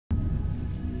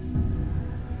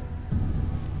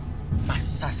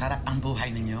Mas sasarap ang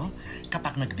buhay ninyo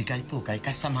kapag nagbigay-pugay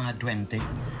ka sa mga duwende.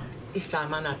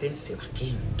 Isama natin si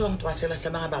Joaquin. Tuwang-tuwa sila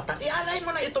sa mga bata. Ialay mo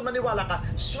na ito, maniwala ka.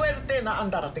 Swerte na ang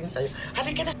darating sa'yo.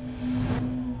 Halika na.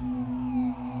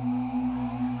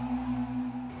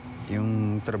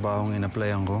 Yung trabahong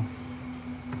in-applyan ko,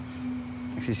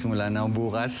 nagsisimula na ako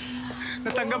bukas.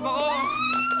 Natanggap ako!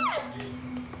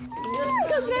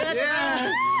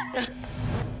 Yes!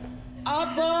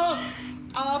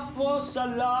 Apo,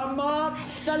 salamat!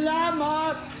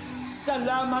 Salamat!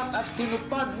 Salamat at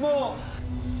tinupad mo!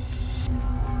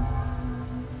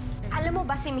 Alam mo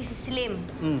ba si Mrs. Lim?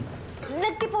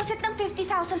 Nag-deposit ng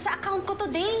 50,000 sa account ko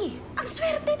today. Ang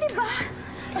swerte, di ba?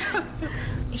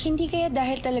 Hindi kaya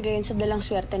dahil talaga yun sa dalang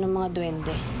swerte ng mga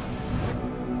duwende?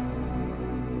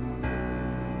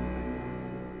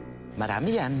 Marami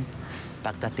yan.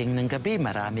 Pagdating ng gabi,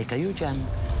 marami kayo dyan.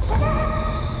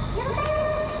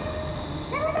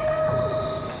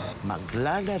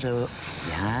 Maglalaro.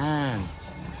 Yan.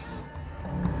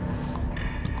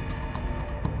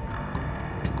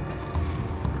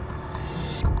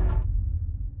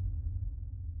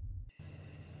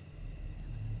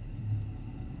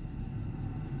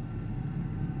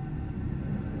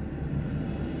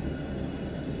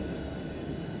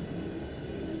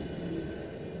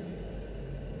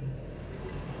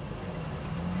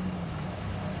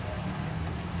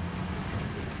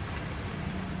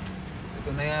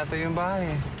 Ito na yata yung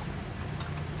bahay.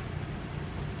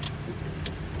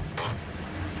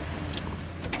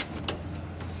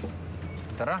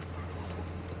 Tara.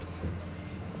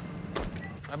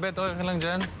 Abet, okay ka lang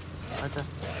dyan? Ata.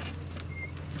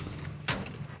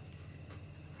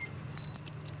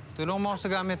 Tulungan mo ako sa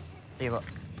gamit. Sige po.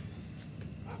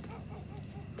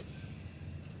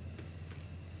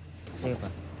 Sige po.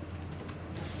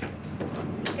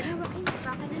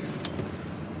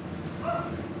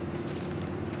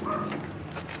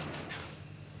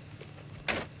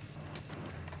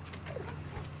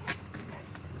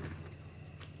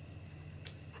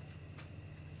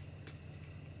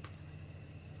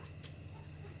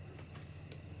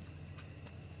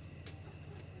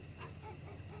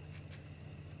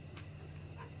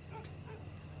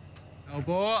 Tao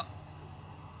po!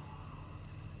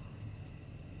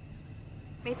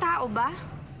 May tao ba?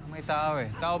 May tao eh.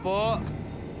 Tao po!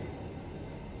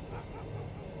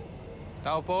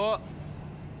 Tao po!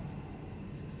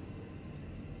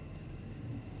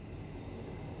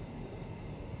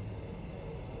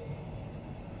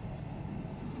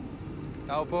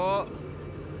 Tao po!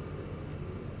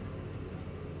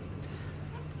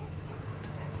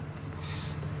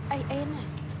 Ay, ayun na.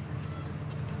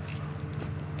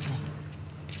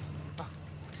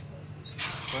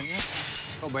 Sonia?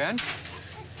 Ikaw ba yan?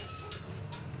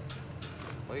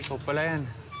 O, ikaw pala yan.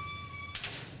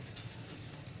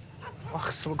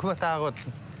 Wax, huwag ka matakot.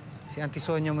 Si Auntie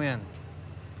Sonia mo yan.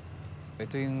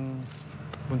 Ito yung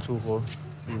bunso ko,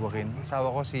 si Joaquin.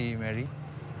 Asawa ko, si Mary.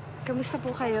 Kamusta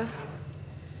po kayo?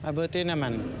 Mabuti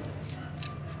naman.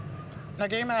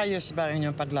 Naging maayos ba ang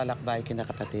inyong paglalakbay kina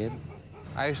kapatid?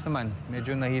 Ayos naman.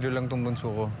 Medyo nahilo lang tong bunso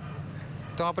ko.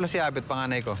 Ito nga pala si Abet,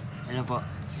 panganay ko. Ano po?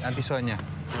 Si Auntie Sonia.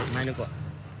 Ano po?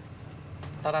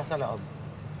 Tara sa loob.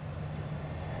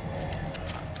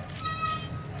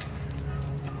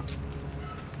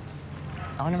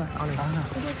 Ako naman.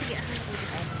 Sige,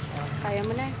 kaya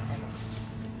mo na.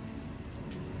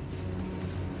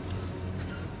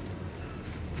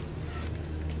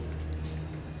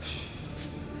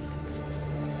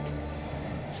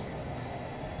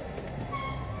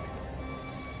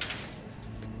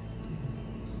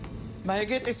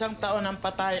 Mahigit 1 taon ang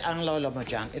patay ang lolo mo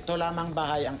dyan. Ito lamang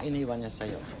bahay ang iniwan niya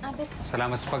sa'yo. Abet.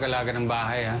 Salamat sa pag-alaga ng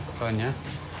bahay, ha, Sonia.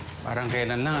 Parang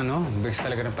kailan lang, ano? Bilis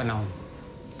talaga ng panahon.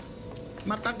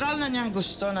 Matagal na niyang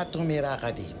gusto na tumira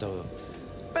ka dito.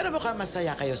 Pero mukhang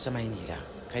masaya kayo sa Maynila.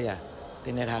 Kaya,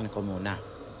 tinirahan ko muna.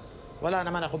 Wala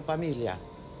naman akong pamilya.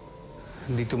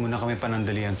 Dito muna kami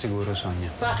panandalian siguro,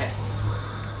 Sonia. Bakit?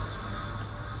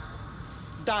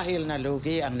 Dahil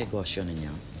nalugi ang negosyo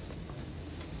ninyo.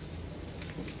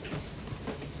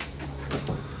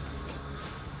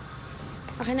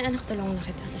 Okay na, anak. Tulungan na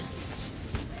kita.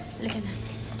 Halika na.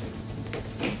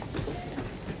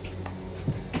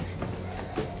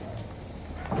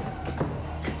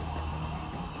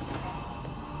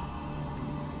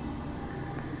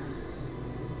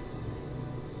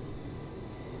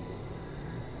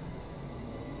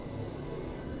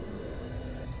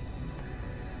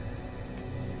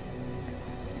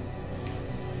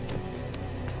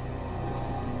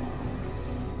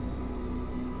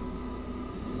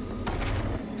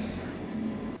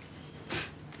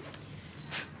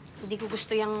 Hindi ko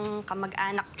gusto yung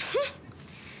kamag-anak.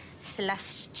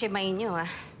 Slash chimay nyo,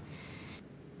 ah.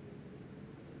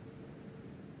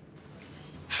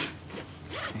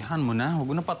 Iyan mo na. Huwag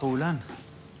mo na patulan.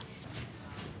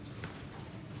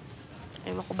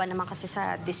 Ewan ko ba naman kasi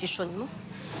sa desisyon mo?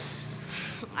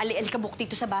 Ali-alikabok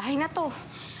dito sa bahay na to.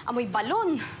 Amoy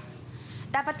balon.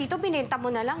 Dapat dito binenta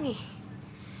mo na lang eh.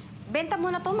 Benta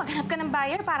mo na to, maghanap ka ng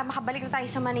buyer para makabalik na tayo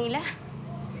sa Manila.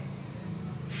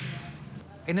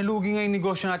 Eh, nalugi nga yung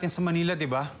negosyo natin sa Manila, di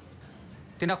ba?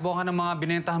 Tinakbo ka ng mga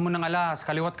binentahan mo ng alas,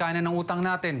 kaliwat kanan ng utang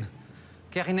natin.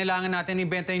 Kaya kinailangan natin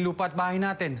ibenta yung lupa at bahay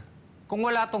natin. Kung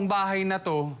wala tong bahay na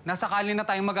to, nasa kali na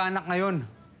tayong mag-anak ngayon.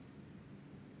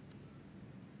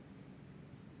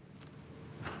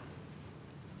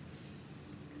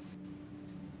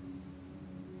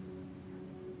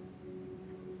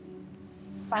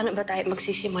 Paano ba tayo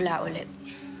magsisimula ulit?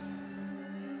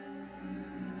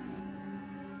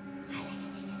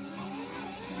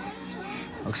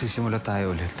 Magsisimula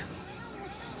tayo ulit.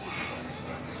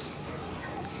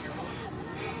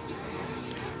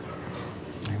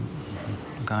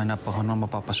 Maghahanap ako ng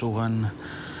mapapasukan.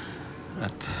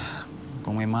 At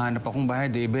kung may mahanap akong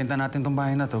bahay, di ibenta natin tong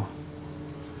bahay na to.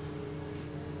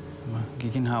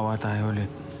 Giginhawa tayo ulit.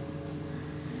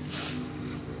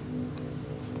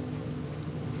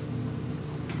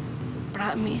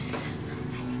 Promise.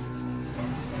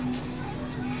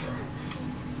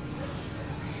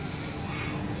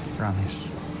 Promise.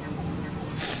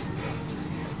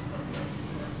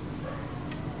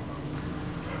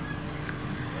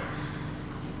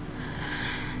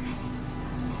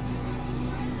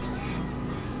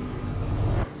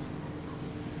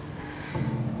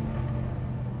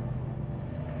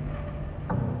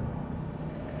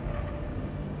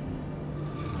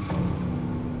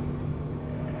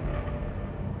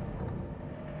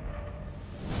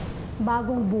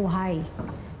 Bagong buhay.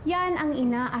 Yan ang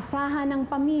inaasahan ng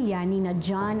pamilya ni na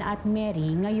John at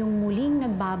Mary ngayong muling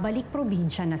nagbabalik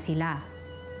probinsya na sila.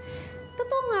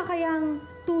 Totoo nga kayang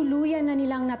tuluyan na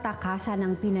nilang natakasan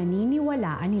ang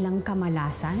pinaniniwalaan nilang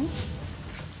kamalasan?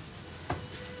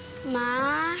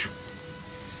 Ma?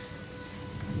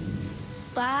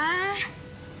 Pa?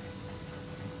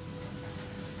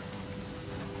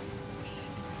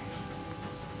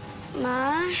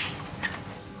 Ma?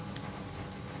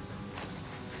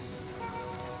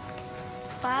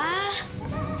 Pa?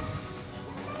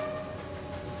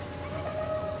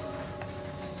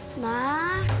 Ma?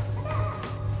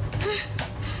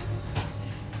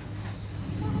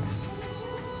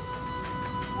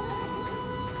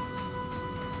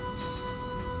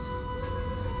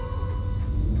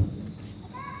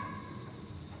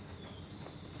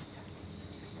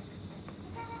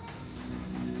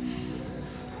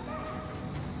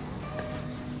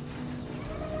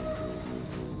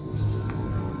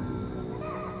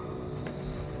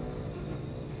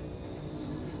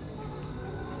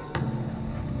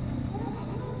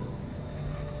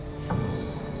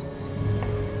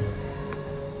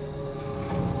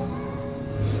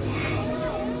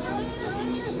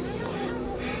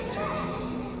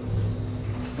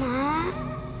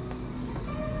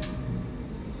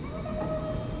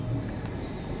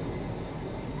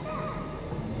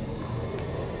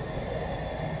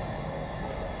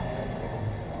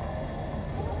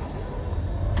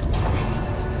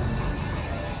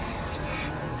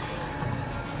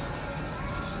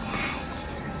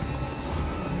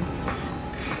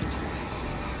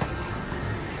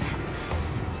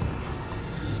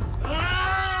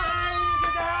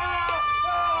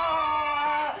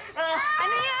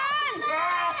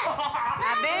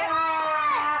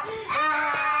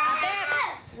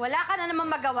 Wala ka na naman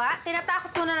magawa?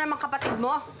 Tinatakot mo na naman kapatid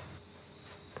mo.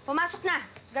 Pumasok na.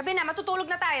 Gabi na, matutulog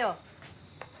na tayo.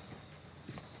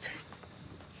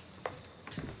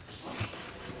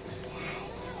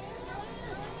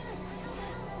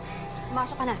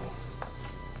 Pumasok ka na.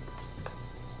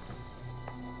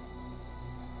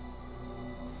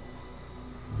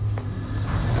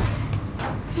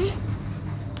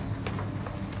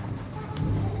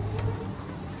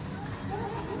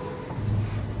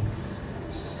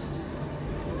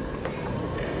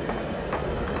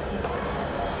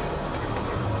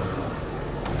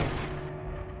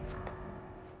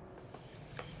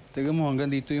 Teka mo, hanggang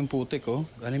dito yung putik, oh.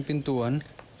 Galing pintuan.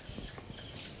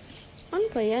 Ano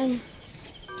ba yan?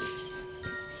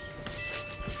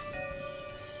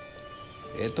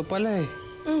 Eto pala, eh.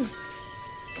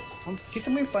 Kita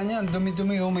mo yung panya,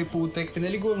 dumi-dumi, oh, may putik.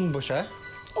 Pinaliguan mo ba siya?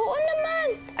 Oo naman!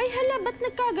 Ay hala, ba't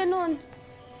nagkaganon?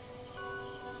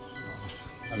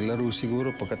 Naglaro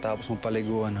siguro pagkatapos mong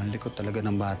paliguan. Ang likot talaga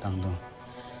ng batang to.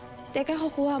 Teka,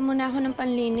 kukuha muna ako ng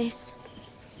panlinis.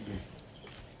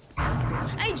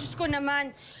 Ay, Diyos ko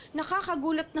naman.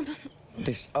 Nakakagulat naman.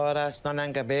 10 oras na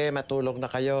ng gabi, matulog na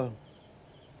kayo.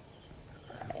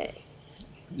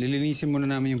 Lilinisin muna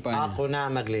namin yung paa niya. Ako na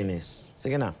maglinis.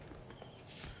 Sige na.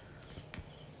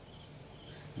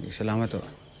 Salamat ho.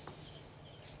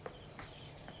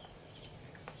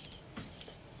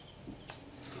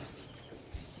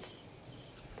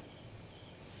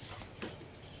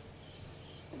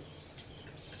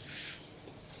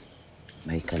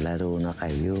 May kalaro na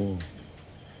kayo.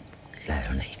 Lalo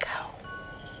na ikaw.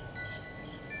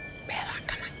 Pera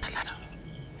ka ng kalaro.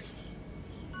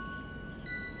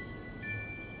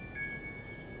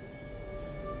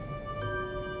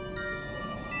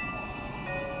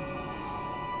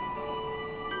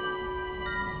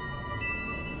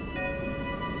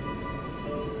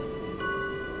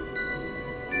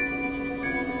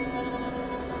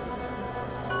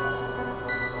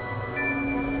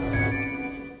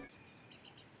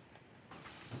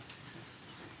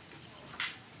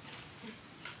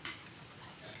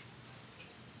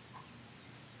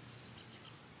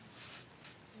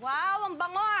 Wow, ang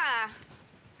bango ah!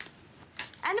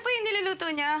 Ano po yung niluluto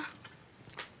niya?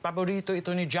 Paborito ito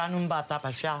ni John nung bata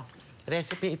pa siya.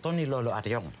 Recipe ito ni Lolo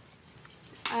Aryong.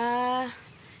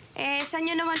 Saan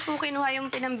niyo naman po kinuha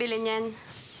yung pinambili niyan?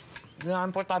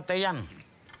 Importante yan.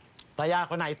 Taya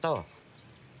ko na ito.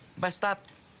 Basta,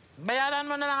 bayaran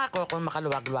mo na lang ako kung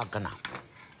makaluwag-luwag ka na.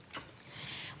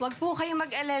 Huwag po kayong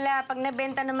mag-alala. Pag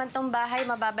nabenta naman tong bahay,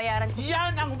 mababayaran ko.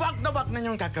 Yan ang wag na wag na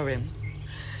niyong gagawin.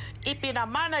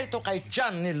 Ipinamana ito kay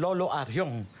John ni Lolo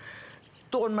Aryong.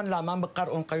 Doon man lamang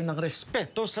magkaroon kayo ng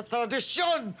respeto sa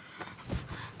tradisyon.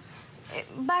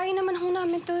 Bahay naman ho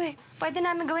namin to eh. Pwede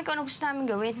namin gawin kung ano gusto namin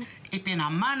gawin.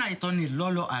 Ipinamana ito ni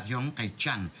Lolo Aryong kay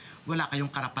John. Wala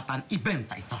kayong karapatan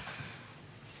ibenta ito.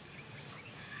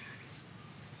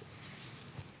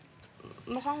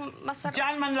 Mukhang masarap.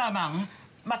 Diyan man lamang,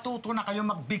 matuto na kayo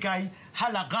magbigay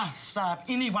halaga sa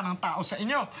iniwan ng tao sa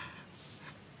inyo.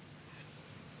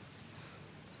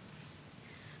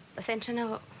 Pasensya na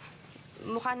ho.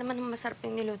 Mukha naman masarap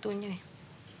yung niluto niyo eh.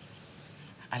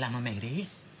 Alam mo, Mary,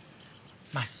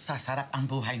 mas sasarap ang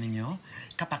buhay ninyo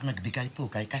kapag nagbigay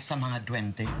pugay ka sa mga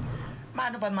duwende.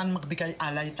 Maano ba man magbigay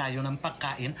alay tayo ng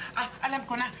pagkain? Alam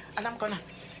ko na.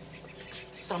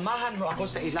 Samahan mo ako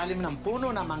sa ilalim ng puno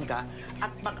na mangga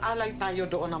at mag-alay tayo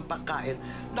doon ng pagkain.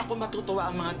 Naku, matutuwa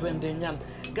ang mga duwende niyan.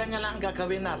 Ganyan lang ang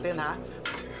gagawin natin, ha?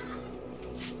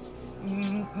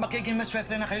 Magiging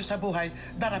maswerte na kayo sa buhay.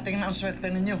 Darating na ang swerte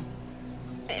ninyo.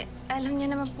 Alam niyo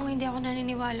naman po hindi ako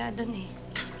naniniwala doon eh.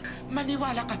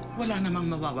 Maniwala ka, wala namang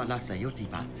mawawala sa'yo, di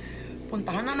ba?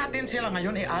 Puntahan na natin sila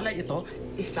ngayon, ialay ito.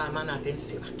 Isama natin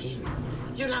si Joaquin.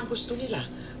 Yun lang gusto nila.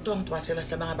 Tuwang-tuwa sila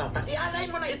sa mga bata. Ialay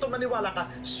mo na ito, maniwala ka.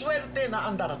 Swerte na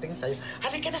ang darating sa'yo.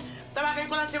 Halika na. Tawagin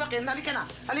ko lang si Joaquin. Halika na.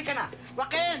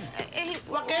 Joaquin!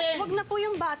 Joaquin! Wag na po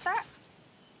yung bata.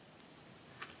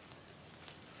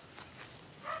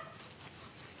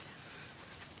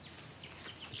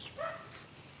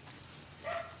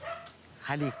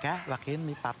 Halika, Joaquin.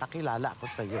 May papakilala ako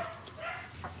sa'yo.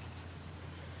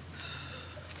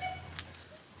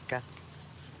 Halika.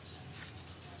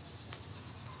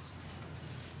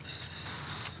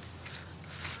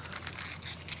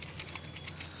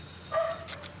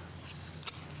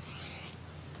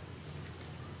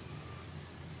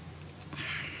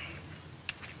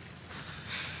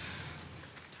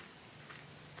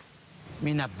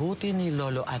 Minabuti ni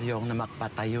Lolo Aryong na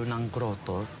magpatayo ng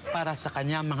groto para sa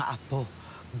kanyang mga apo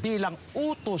bilang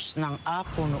utos ng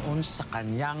apo noon sa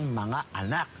kanyang mga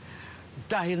anak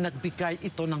dahil nagbigay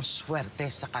ito ng swerte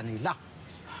sa kanila.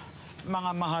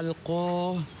 Mga mahal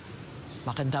ko,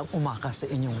 magandang umaga sa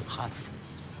inyong lahat.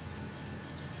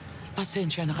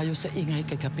 Pasensya na kayo sa ingay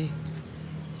kagabi.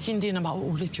 Hindi na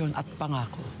mauulit yon at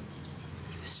pangako.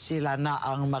 Sila na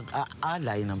ang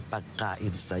mag-aalay ng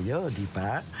pagkain sa'yo, di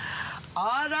ba?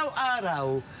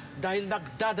 Araw-araw, dahil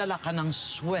nagdadala ka ng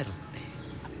swerte.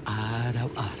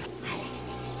 Araw-araw.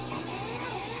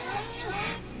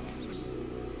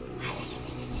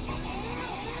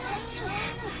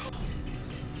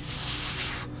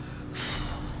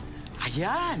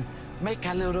 Ayan, may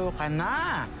kalaro ka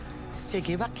na.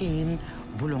 Sige, Joaquin,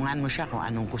 bulungan mo siya kung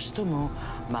anong gusto mo.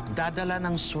 Magdadala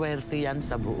ng swerte yan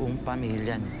sa buong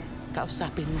pamilya niyo.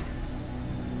 Kausapin niyo.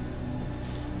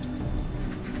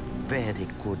 Very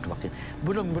good, Joaquin.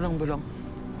 Bulong.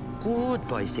 Good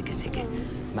boy. Sige.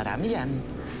 Marami yan.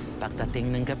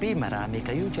 Pagdating ng gabi, marami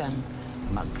kayo dyan.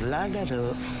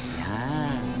 Maglalaro.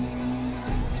 Yan.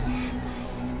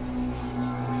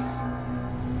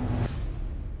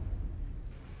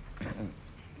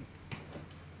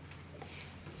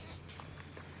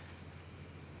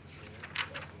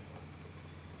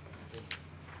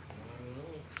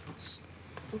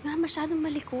 Huwag nga masyadong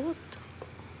malikot.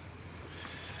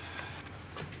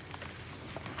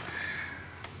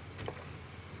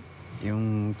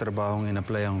 Yung trabahong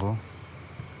in-applyan ko,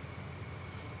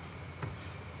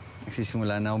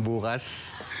 nagsisimula na ako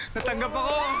bukas. Natanggap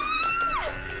ako!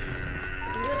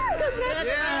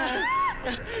 Yes!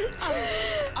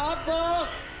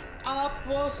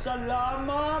 Apo,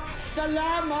 salamat!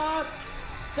 Salamat!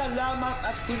 Salamat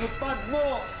at tinupad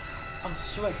mo ang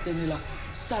swerte nila.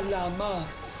 Salamat!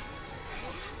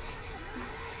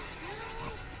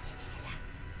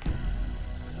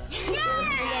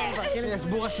 Yes,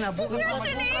 bukas na magtrabaho si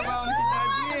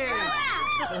Daddy.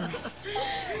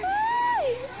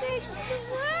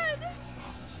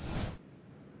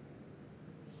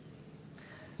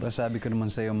 Sabi ko naman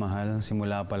sa'yo, mahal,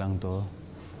 simula pa lang to,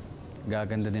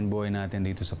 gaganda din buhay natin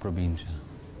dito sa probinsya.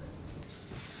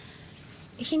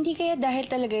 Hindi kaya dahil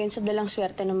talaga yun sa dalang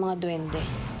swerte ng mga duwende?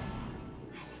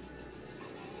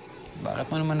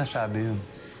 Bakit mo naman nasabi yun?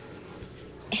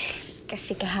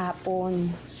 Kasi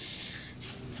kahapon,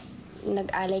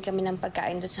 nag-alay kami ng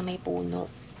pagkain doon sa may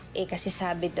puno. Kasi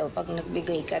sabi daw, pag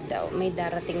nagbigay ka daw, may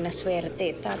darating na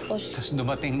swerte. Tapos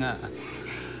dumating nga.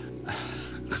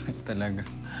 Talaga.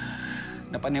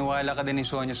 Napaniwala ka din ni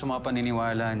Sonia sa mga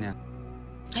paniniwala niya.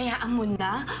 Hayaan mo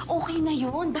na. Okay na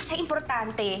yun. Basta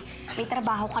importante, may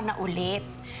trabaho ka na ulit.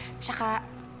 Tsaka,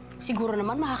 siguro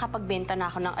naman makakapagbenta na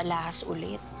ako ng alahas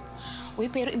ulit. Uy,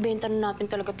 pero ibenta na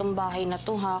natin talaga tong bahay na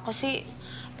to, ha? Kasi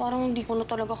parang hindi ko na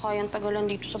talaga kayang tagalan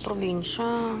dito sa probinsya.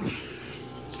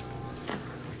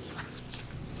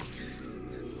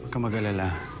 Huwag ka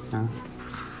mag-alala, ha?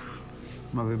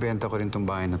 Mabibenta ko rin tong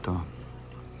bahay na to.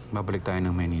 Babalik tayo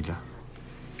ng Maynila.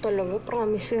 Talaga,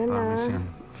 promise yan, Promise yan.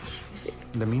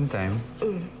 In the meantime,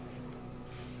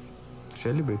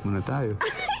 celebrate muna tayo.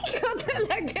 Ikaw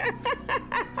talaga.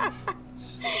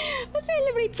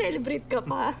 Celebrate ka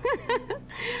pa.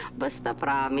 Basta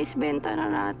promise, benta na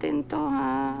natin to,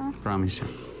 ha? Promise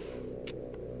yan.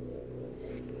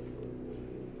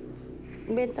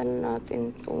 Benta na natin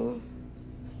to.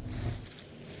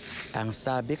 Ang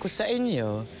sabi ko sa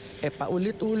inyo,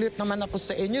 paulit-ulit naman ako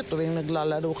sa inyo tuwing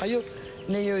naglalaro kayo.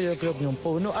 Niyuyugrog yung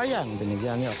puno. Ayan,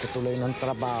 binigyan niyo ako tuloy ng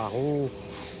trabaho.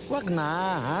 Wag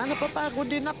na, ha? Napapagod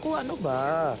din ako. Ano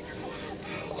ba?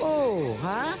 Oh,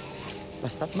 ha?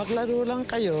 Basta't maglaro lang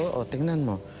kayo. O, tingnan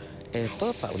mo.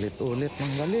 Eto, paulit-ulit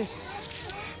ng walis.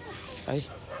 Ay.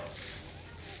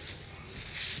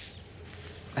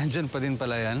 Andyan pa din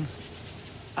pala yan?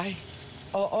 Ay,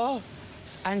 oo.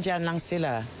 Andyan lang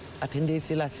sila. At hindi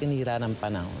sila sinira ng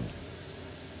panahon.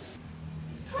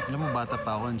 Alam mo, bata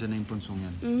pa ako, andyan na yung punsong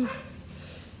yan.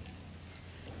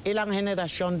 Ilang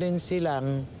henerasyon din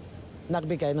silang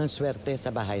nagbigay ng swerte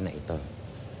sa bahay na ito.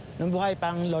 Nung buhay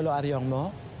pang lolo Aryong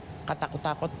mo,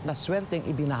 katakot-takot na swerteng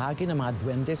ibinahagi ng mga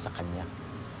duwende sa kanya.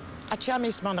 At siya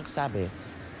mismo nagsabi,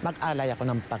 mag-alay ako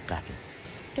ng pagkain.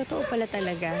 totoo pala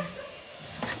talaga.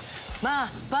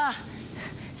 Ma! Pa!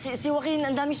 Si Joaquin,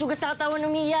 ang daming sugat sa katawan,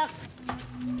 umiiyak.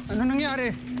 Ano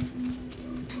nangyari?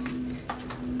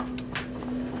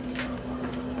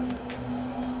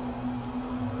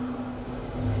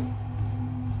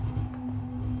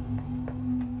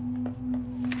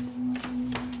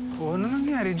 Ano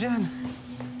nangyari dyan?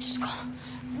 Diyos ko,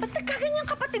 ba't nagkaganyang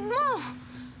kapatid mo?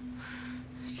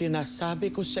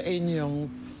 Sinasabi ko sa inyong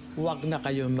huwag na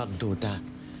kayong magduda.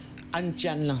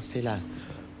 Andyan lang sila.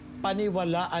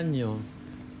 Paniwalaan nyo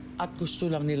at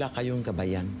gusto lang nila kayong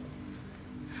gabayan.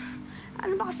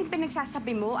 Ano ba kasing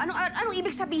pinagsasabi mo? Anong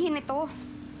ibig sabihin nito?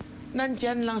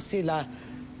 Nandyan lang sila.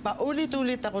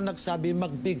 Paulit-ulit ako nagsabi,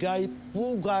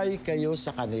 magbigay-pugay kayo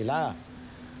sa kanila.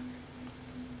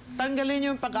 Tanggalin niyo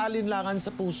yung pag-aalinlangan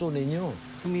sa puso ninyo.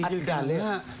 Tumigil ka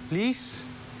na. Please.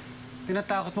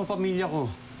 Tinatakot mo pamilya ko.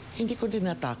 Hindi ko din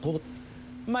natakot.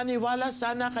 Maniwala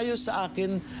sana kayo sa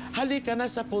akin. Halika na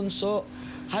sa punso.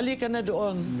 Halika na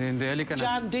doon. Hindi, halika na.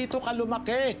 Diyan, dito ka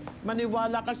lumaki.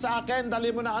 Maniwala ka sa akin.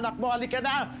 Dali mo na anak mo. Halika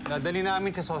na! Dadali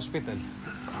namin siya sa hospital.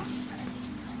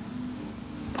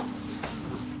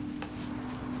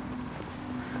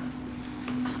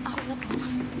 Ako na to.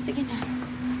 Sige na.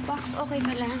 Box, okay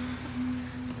ka lang?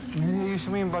 Ayusin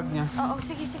mo yung bag niya. Oo,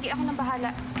 sige. Ako nang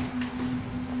bahala.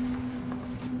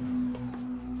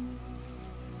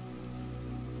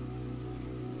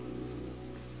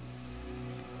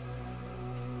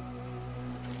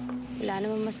 Wala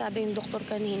naman masabi yung doktor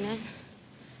kanina.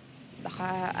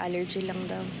 Baka allergy lang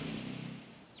daw.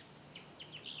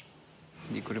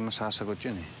 Hindi ko rin masasagot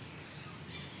yun eh.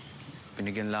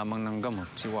 Binigyan lamang ng gamot,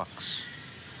 si Wax.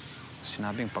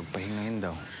 Sinabing pagpahingahin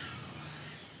daw.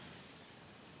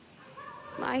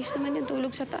 Maayos naman yung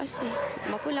tulog sa taas eh.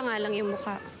 Mapula nga lang yung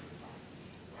mukha.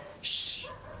 Shh!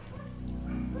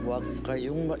 Huwag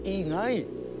kayong maingay.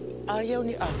 Ayaw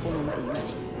ni Apo na maingay.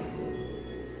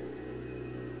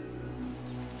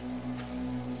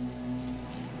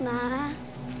 Ma,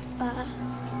 Pa,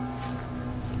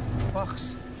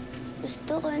 Wax,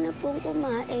 gusto ko na pong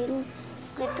kumain.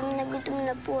 Gutom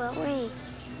na po ako eh.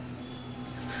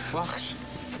 Wax.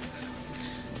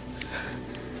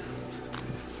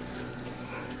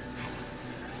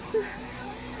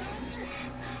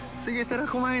 Sige, tara,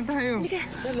 kumain tayo.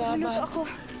 Salamat. Ako.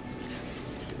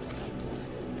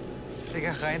 Sige,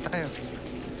 kain tayo.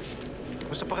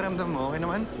 Gusto pakiramdam mo, okay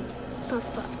naman?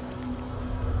 Papa.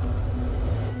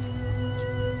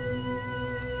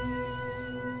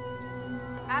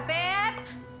 Abet!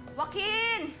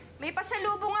 Joaquin! May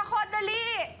pasalubong ako, dali!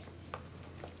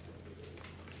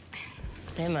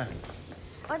 Tema.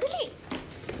 O, dali!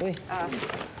 Uy.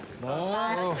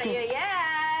 Para sa'yo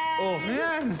yan! Oh,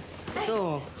 Ayan. ito.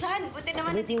 John, buti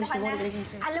naman Abet, yung nandito gusto ka mo, na. dali.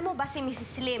 Alam mo ba si Mrs.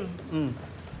 Slim?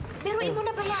 Biruin mo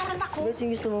na bayaran ako. Ito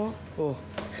yung gusto mo? Oh.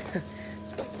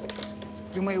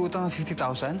 Yung may utang ng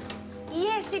 50,000?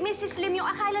 Yes, si Mrs. Slim yung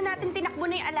akala natin tinakbo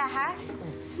na yung alahas.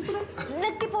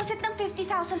 Nag-deposit ng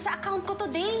 50,000 sa account ko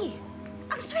today.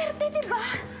 Ang swerte, di ba?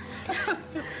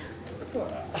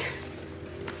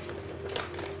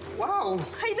 Wow!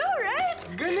 I know, right?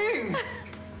 Galing!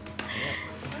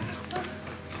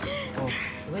 Oh.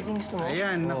 Abet, yung gusto mo?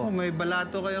 Ayan, naku, may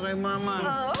balato kayo kay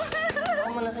Mama. Ako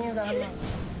manasan niyo sa akin, ma.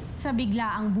 Sa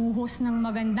biglaang buhos ng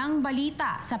magandang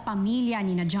balita sa pamilya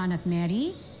ni na John at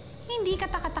Mary, hindi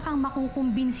katakatakang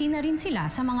makukumbinsi na rin sila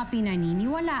sa mga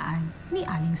pinaniniwalaan ni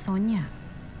Aling Sonia.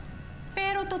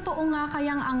 Pero totoo nga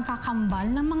kayang ang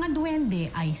kakambal ng mga duwende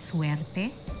ay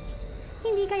swerte?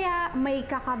 Hindi kaya may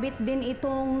kakabit din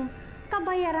itong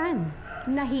kabayaran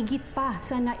na higit pa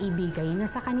sa naibigay na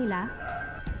sa kanila?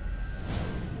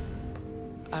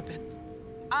 Abet!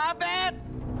 Abet!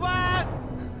 Wag!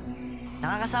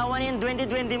 Nakakasawa na yung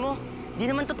duwende-duwende mo. Di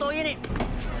naman totoo yun eh.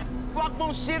 Huwag mong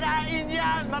sirain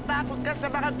yan! Matakot ka sa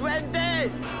mga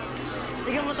duwende!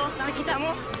 Tignan mo to, nakikita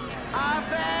mo?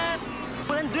 Abet!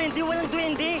 Walang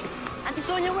duwende! Auntie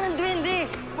Sonia, walang duwende!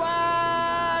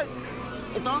 Wag!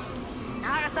 Ito,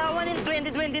 nakakasawa na yung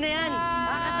duwende-duwende na yan.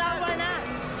 Nakakasawa na!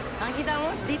 Nakikita mo?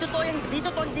 Dito to yan, dito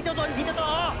to!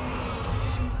 Oh!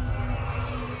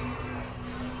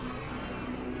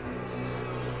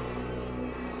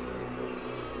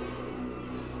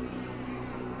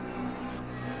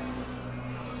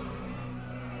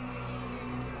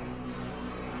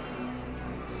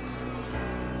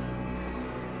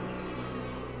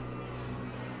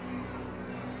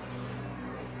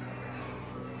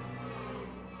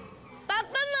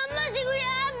 Papa, Mama, si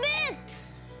Kuya Abet!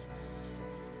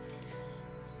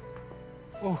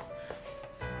 Oh,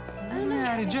 ano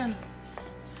nangyari dyan?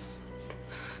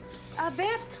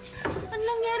 Abet, ano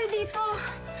nangyari dito?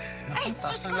 Ay,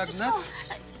 taas ng Diyos lagnat. ko.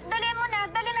 Dali mo na,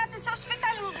 dali natin sa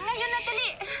ospital. Ngayon na, dali.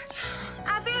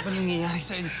 Abet, Ano ba nangyayari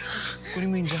sa inyo? Kunin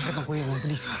mo yung jacket ng kuya mo,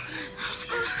 please.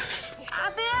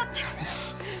 Abet!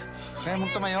 Kaya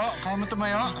mong tumayo? Kaya mong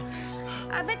tumayo?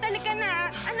 Abet, halika na.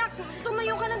 Anak,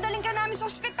 tumayo ka na, daling ka namin sa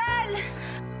ospital.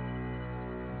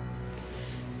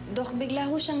 Dok, bigla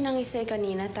ho siyang nangisay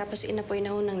kanina tapos inapoy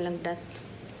na ho ng lagdat.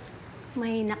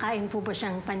 May nakain po ba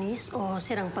siyang panis o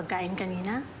sirang pagkain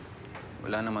kanina?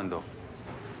 Wala naman, Dok.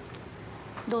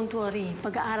 Don't worry,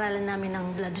 pag-aaralan namin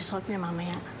ang blood result niya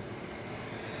mamaya.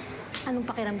 Anong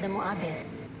pakiramdam mo, Abet?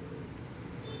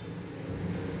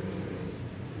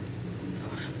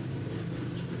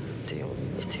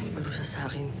 Ito yung parusa sa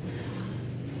akin.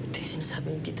 Ito yung sinasabi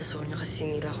ni Tita Sonia kasi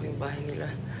sinira ko yung bahay nila.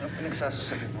 Ano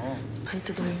pinagsasasabi mo? Ay,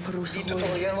 ito daw yung parusa Hindi ko.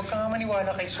 totoo yan. Huwag ka nga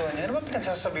maniwala kay Sonia. Ano ba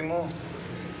pinagsasabi mo?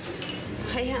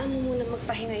 Hayaan mo muna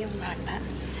magpahinga yung bata.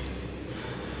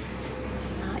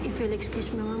 If you'll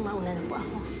excuse me, Mama, mauna na po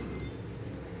ako.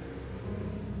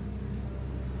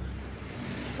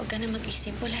 Huwag ka na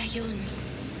mag-isip. Wala yun.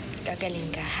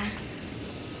 Gagaling ka, ha?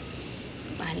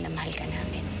 Mahal na mahal ka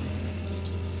namin.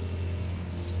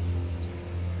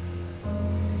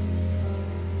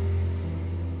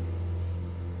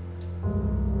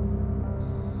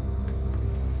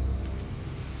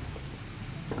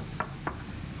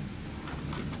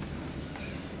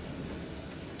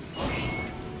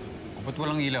 Ba't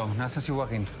walang ilaw? Nasaan si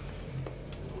Joaquin?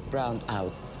 Brown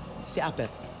out. Si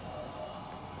Abet.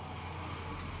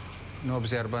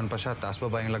 Noobserbahan pa siya. Taas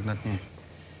baba yung lagnat niya.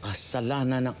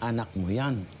 Kasalanan ng anak mo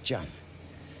yan, John.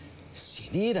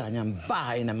 Sinira niya ang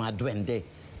bahay ng mga duwende.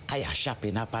 Kaya siya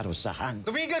pinaparusahan.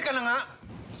 Tumigil ka na nga!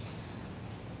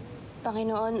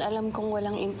 Panginoon, alam kong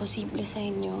walang imposible sa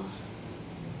inyo.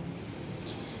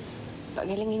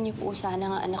 Pagalingin niyo po sana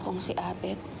ang anak kong si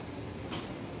Abet.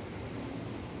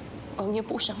 Huwag niyo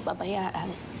po siyang pabayaan.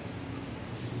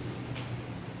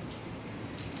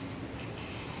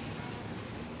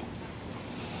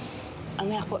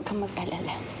 Anak, huwag kang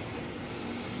mag-alala.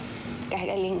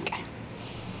 Gagaling ka.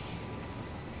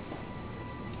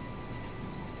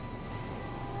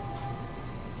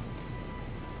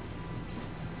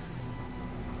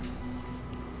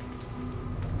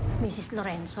 Mrs.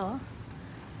 Lorenzo,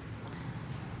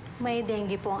 may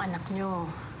dengue po ang anak nyo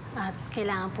at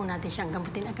kailangan po natin siyang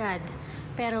gamutin agad.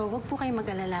 Pero huwag po kayong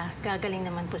mag-alala. Gagaling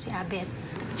naman po si Abet.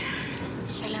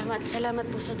 Salamat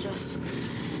po sa Diyos.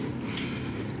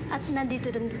 At nandito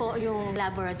din po yung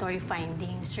laboratory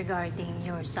findings regarding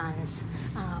your son's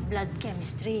blood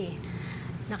chemistry.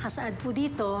 Nakasaad po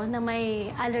dito na may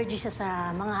allergy siya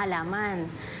sa mga halaman.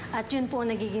 At yun po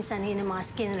ang nagiging sanhi ng mga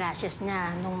skin rashes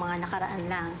niya nung mga nakaraan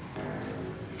lang.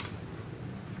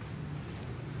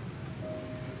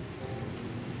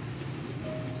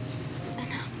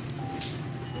 Anak,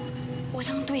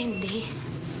 walang duwende.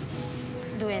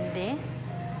 Duwende?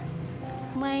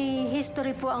 May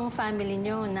history po ang family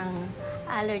niyo ng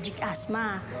allergic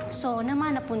asthma. So,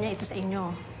 namana po niya ito sa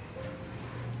inyo.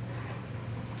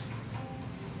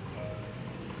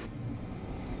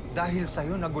 Dahil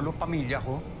sa'yo, nagulo pamilya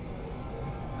ko?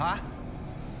 Ha?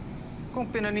 Kung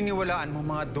pinaniniwalaan mo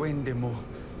mga duwende mo,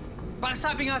 baka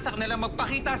sabi nga sa kanila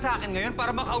magpakita sa akin ngayon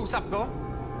para makausap ko?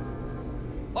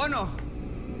 O no?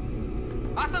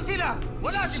 Asan sila?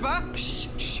 Wala, di ba?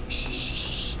 Shh! Shh! Shh!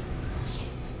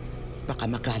 Baka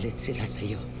magalit sila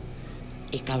sa'yo.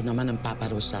 Ikaw naman ang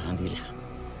paparusahan nila.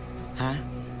 Ha?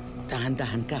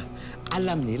 Dahan-dahan ka.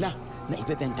 Alam nila na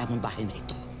ibebenta mong bahay na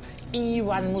ito.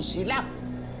 Iwan mo sila!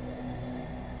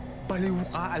 Baliw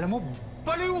ka, alam mo?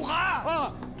 Baliw ka!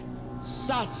 Oh!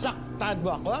 Sasaktan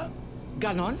mo ako?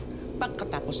 Ganon?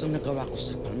 Pagkatapos ng nagawa ko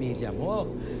sa pamilya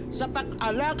mo, sa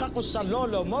pag-alaga ko sa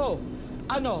lolo mo,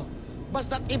 ano,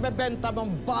 basta't ibebenta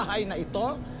mong bahay na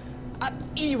ito at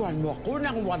iwan mo ako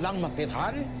nang walang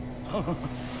matirhan?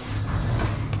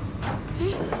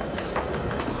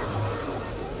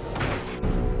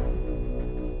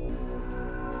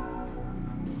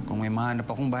 Kung may mahanap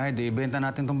akong bahay, di ibenta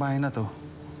natin tong bahay na to.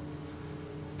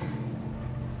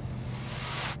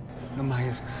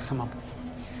 Lumayas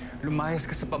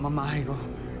ka sa pamamahay ko.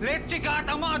 Let's check out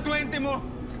ang mga duwende mo!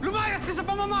 Lumayas ka sa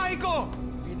pamamahay ko!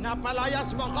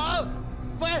 Pinapalayas mo ko?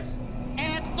 Pues,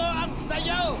 eto ang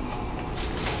sayo!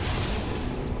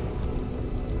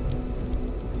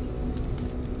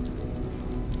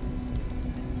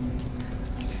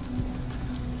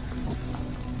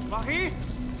 Waki!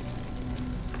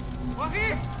 Waki!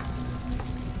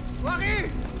 Waki!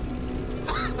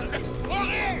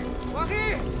 Waki! Waki!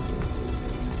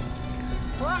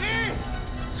 Waki!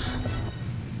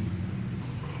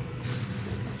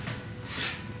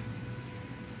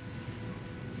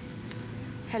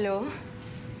 Hello?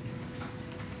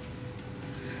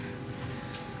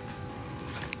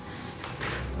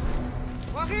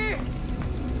 Waki!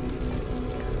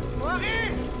 Waki!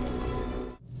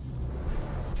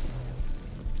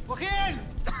 Wakin!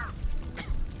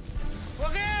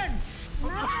 Wakin!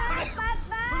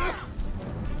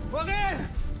 Wakin!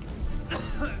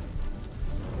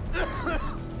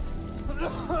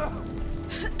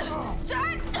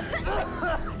 John!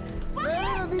 Mary,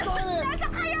 nandito kami!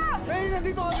 Nasaan kayo? Mary,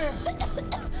 nandito kami!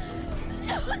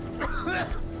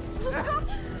 Diyos ko!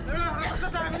 Ako sa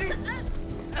families!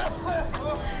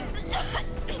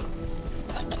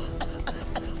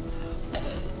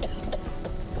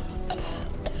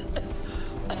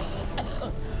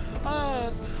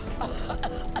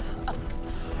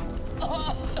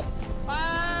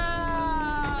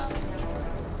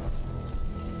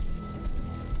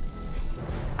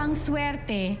 Ang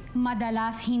swerte,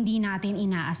 madalas hindi natin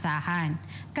inaasahan.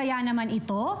 Kaya naman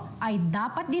ito ay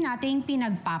dapat din nating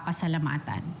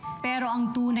pinagpapasalamatan. Pero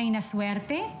ang tunay na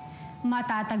swerte,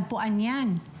 matatagpuan yan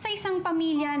sa isang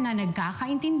pamilya na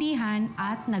nagkakaintindihan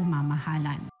at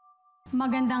nagmamahalan.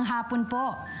 Magandang hapon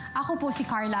po. Ako po si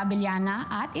Carla Abellana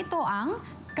at ito ang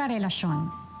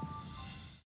Karelasyon.